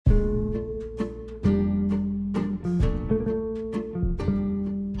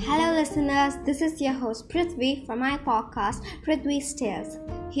viewers, this is your host Prithvi from my podcast Prithvi's Tales.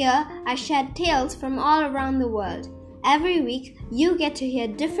 Here I share tales from all around the world. Every week you get to hear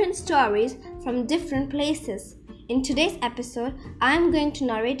different stories from different places. In today's episode, I am going to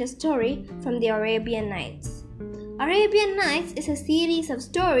narrate a story from the Arabian Nights. Arabian Nights is a series of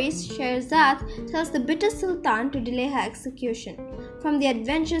stories Shahrazad tells the bitter sultan to delay her execution. From the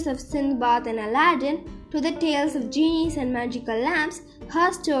adventures of Sindbad and Aladdin to the tales of genies and magical lamps,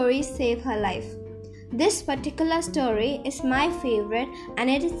 her stories save her life. This particular story is my favorite and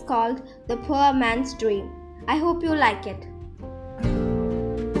it is called The Poor Man's Dream. I hope you like it.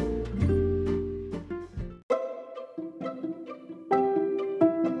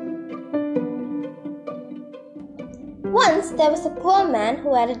 Once there was a poor man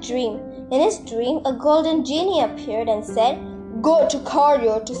who had a dream. In his dream, a golden genie appeared and said, "Go to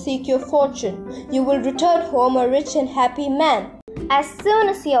Cairo to seek your fortune. You will return home a rich and happy man." As soon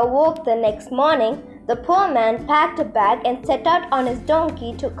as he awoke the next morning, the poor man packed a bag and set out on his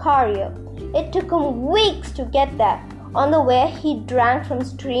donkey to Cairo. It took him weeks to get there. On the way, he drank from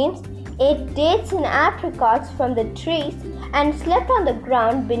streams, ate dates and apricots from the trees, and slept on the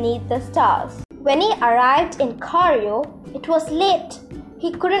ground beneath the stars. When he arrived in Cairo, it was late.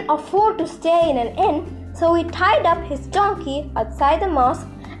 He couldn't afford to stay in an inn, so he tied up his donkey outside the mosque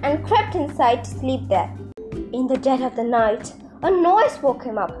and crept inside to sleep there. In the dead of the night, a noise woke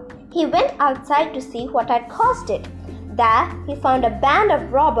him up. He went outside to see what had caused it. There, he found a band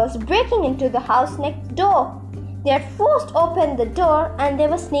of robbers breaking into the house next door. They had forced open the door and they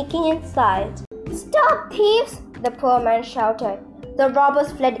were sneaking inside. "Stop, thieves!" the poor man shouted. The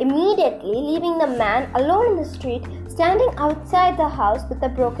robbers fled immediately, leaving the man alone in the street, standing outside the house with a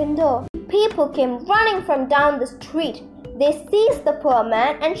broken door. People came running from down the street. They seized the poor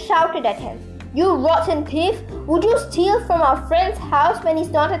man and shouted at him, "You rotten thief! Would you steal from our friend's house when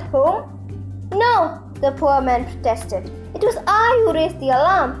he's not at home?" "No," the poor man protested. "It was I who raised the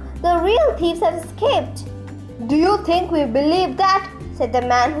alarm. The real thieves have escaped." "Do you think we believe that?" said the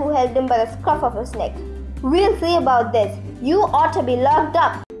man who held him by the scruff of his neck. "We'll see about this. You ought to be locked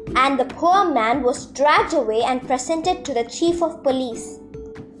up." And the poor man was dragged away and presented to the chief of police.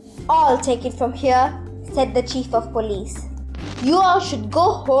 "I'll take it from here," said the chief of police. "You all should go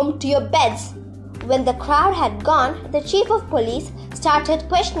home to your beds." When the crowd had gone, the chief of police started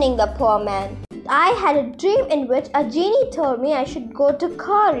questioning the poor man. "I had a dream in which a genie told me I should go to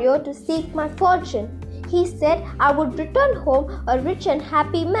Cairo to seek my fortune. He said I would return home a rich and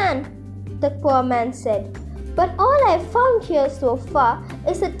happy man," the poor man said. "But all I've found here so far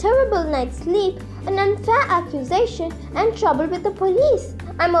is a terrible night's sleep, an unfair accusation, and trouble with the police.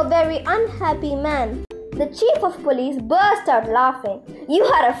 I'm a very unhappy man." The chief of police burst out laughing. "You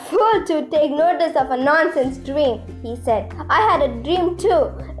are a fool to take notice of a nonsense dream," he said. "I had a dream too.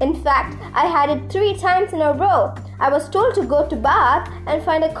 In fact, I had it 3 times in a row. I was told to go to Bath and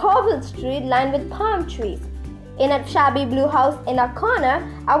find a cobbled street lined with palm trees. In a shabby blue house in a corner,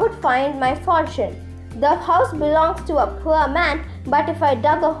 I would find my fortune. The house belongs to a poor man, but if I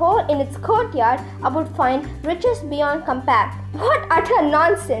dug a hole in its courtyard, I would find riches beyond compare." What utter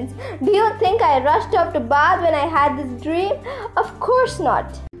nonsense! Do you think I rushed up to Bath when I had this dream? Of course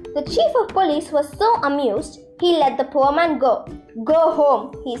not. The chief of police was so amused, he let the poor man go. "Go home,"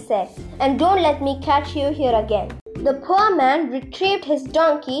 he said, "and don't let me catch you here again." The poor man retrieved his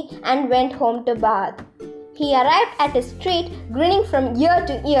donkey and went home to Bath. He arrived at his street grinning from ear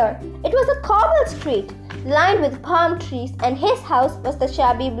to ear. It was a cobbled street, lined with palm trees, and his house was the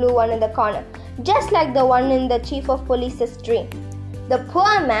shabby blue one in the corner, just like the one in the chief of police's dream. The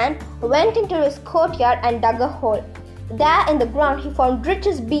poor man went into his courtyard and dug a hole. There in the ground he found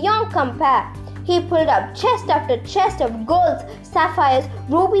riches beyond compare. He pulled up chest after chest of golds, sapphires,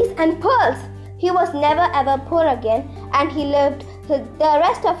 rubies, and pearls. He was never ever poor again, and he lived the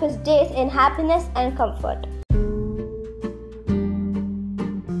rest of his days in happiness and comfort.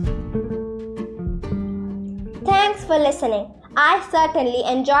 Thanks for listening. I certainly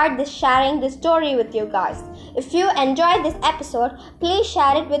enjoyed sharing this story with you guys. If you enjoyed this episode, please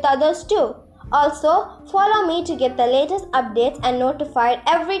share it with others too. Also, follow me to get the latest updates and notified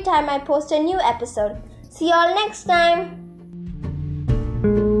every time I post a new episode. See you all next time.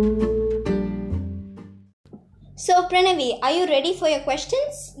 So Pranavi, are you ready for your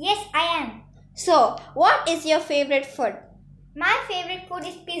questions? Yes, I am. So, what is your favorite food? My favorite food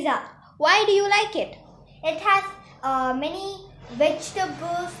is pizza. Why do you like it? It has many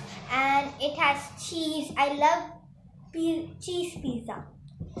vegetables and it has cheese. I love cheese pizza.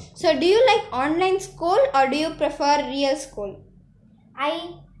 So, do you like online school or do you prefer real school? I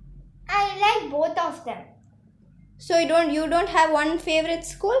like both of them. So, you don't have one favorite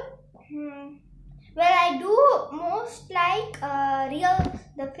school? Well, I do most like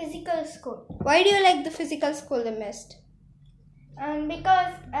the physical school. Why do you like the physical school the most?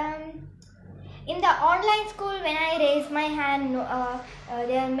 Because in the online school, when I raise my hand,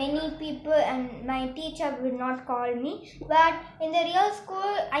 there are many people and my teacher will not call me. But in the real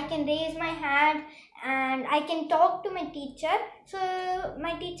school, I can raise my hand and I can talk to my teacher. So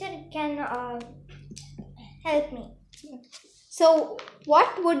my teacher can help me. So,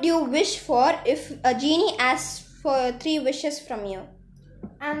 what would you wish for if a genie asks for 3 wishes from you?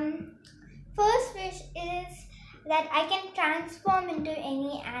 First wish is that I can transform into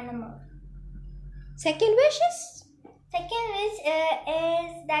any animal. Second wish is? Second wish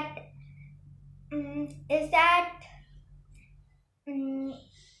is that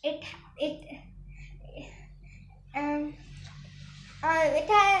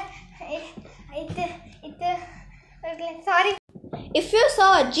sorry. If you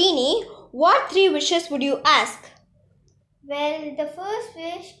saw a genie, what 3 wishes would you ask? Well, the first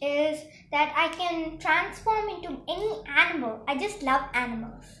wish is that I can transform into any animal. I just love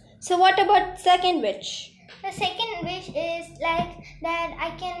animals. So what about second wish? The second wish is like that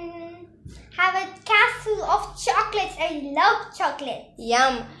I can have a castle of chocolates. I love chocolates.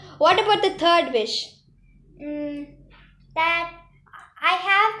 Yum. What about the third wish? That I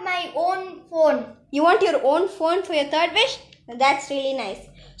have my own phone. You want your own phone for your third wish? That's really nice.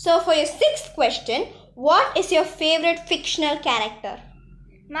 So for your 6th question, what is your favorite fictional character?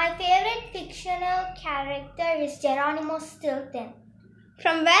 My favorite fictional character is Geronimo Stilton.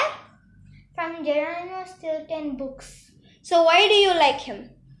 From where? From Geronimo Stilton books. So why do you like him?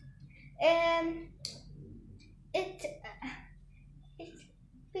 It's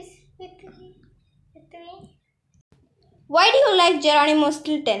with me. Why do you like Geronimo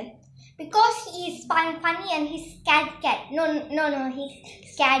Stilton? Because he is funny and he's scaredy cat. No,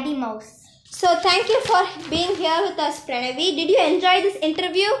 he's scaredy mouse. So thank you for being here with us, Pranavi. Did you enjoy this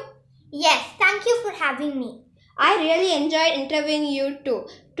interview? Yes, thank you for having me. I really enjoyed interviewing you too.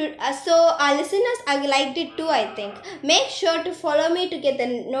 So our listeners liked it too, I think. Make sure to follow me to get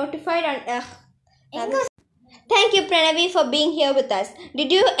notified on... Thank you, Pranavi, for being here with us.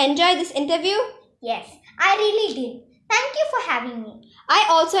 Did you enjoy this interview? Yes, I really did. Thank you for having me. I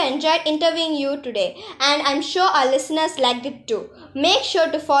also enjoyed interviewing you today, and I'm sure our listeners liked it too. Make sure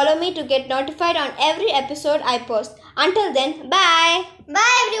to follow me to get notified on every episode I post. Until then, bye!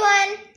 Bye everyone!